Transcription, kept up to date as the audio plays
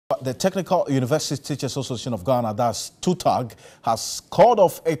the Technical University Teachers Association of Ghana, that's TUTAG, has called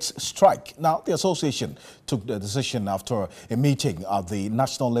off its strike. Now, the association took the decision after a meeting at the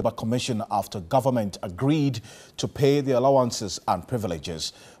National Labour Commission after government agreed to pay the allowances and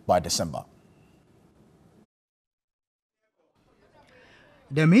privileges by December.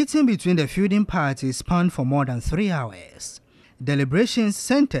 The meeting between the feuding parties spanned for more than 3 hours. Deliberations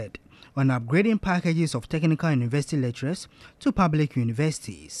centered on upgrading packages of technical university lecturers to public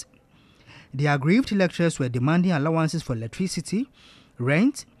universities. The aggrieved lecturers were demanding allowances for electricity,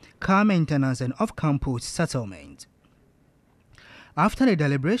 rent, car maintenance, and off-campus settlement. After the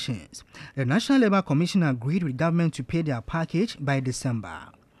deliberations, the National Labour Commission agreed with government to pay their package by December.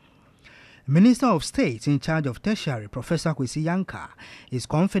 Minister of State in charge of Tertiary, Professor Kwesi Yanka, is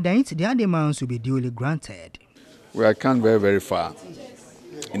confident their demands will be duly granted. We have come very, very far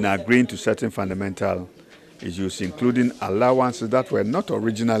in agreeing to certain fundamental issues, including allowances that were not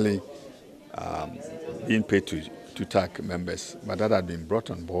originally being paid to TUTAG members, but that had been brought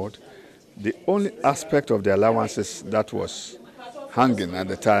on board. The only aspect of the allowances that was hanging at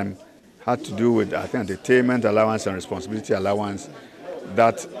the time had to do with, I think, the attainment allowance and responsibility allowance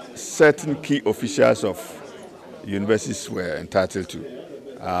that certain key officials of universities were entitled to.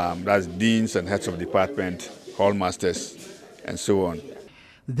 That's deans and heads of department, hall masters, and so on.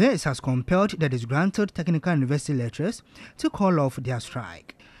 This has compelled the disgruntled technical university lecturers to call off their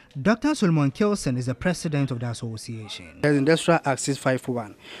strike. Dr. Solomon Kilson is the president of the association. There's Industrial Act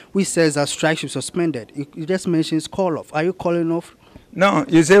 651, which says that strike should be suspended. You just mentioned call off. Are you calling off? No,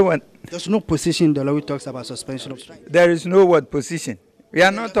 you say what? There's no position in the law which talks about suspension of strike. There is no word position. We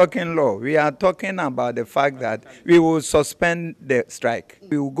are not talking law. We are talking about the fact that we will suspend the strike.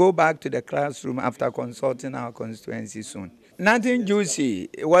 We will go back to the classroom after consulting our constituency soon. Nothing juicy.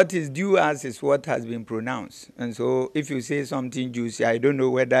 What is due us is what has been pronounced. And so if you say something juicy, I don't know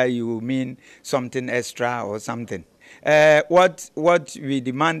whether you mean something extra or something. What we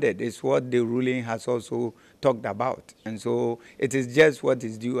demanded is what the ruling has also talked about. And so it is just what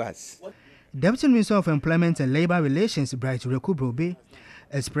is due us. Deputy Minister of Employment and Labour Relations, Bright Rekubrobe,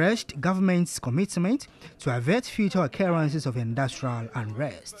 expressed government's commitment to avert future occurrences of industrial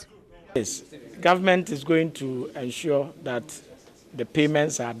unrest. Yes, government is going to ensure that the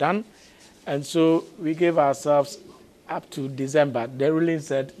payments are done, and so we gave ourselves up to December. The ruling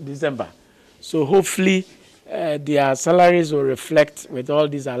said December. So hopefully their salaries will reflect with all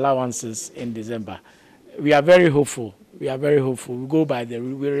these allowances in December. We are very hopeful. We are very hopeful. We go by we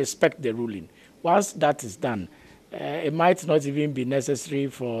respect the ruling. Once that is done, it might not even be necessary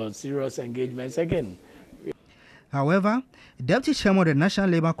for serious engagements again. However, Deputy Chairman of the National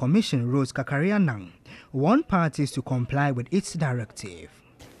Labour Commission, Rose Kakarianang, warned parties to comply with its directive.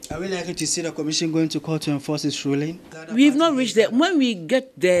 Are we likely to see the Commission going to court to enforce its ruling? We've not reached there. When we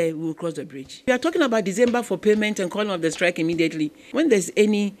get there, we'll cross the bridge. We are talking about December for payment and calling off the strike immediately. When there's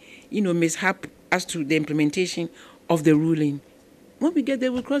any, mishap as to the implementation of the ruling, when we get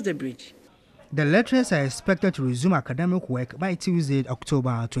there, we'll cross the bridge. The lecturers are expected to resume academic work by Tuesday,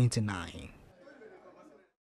 October 29.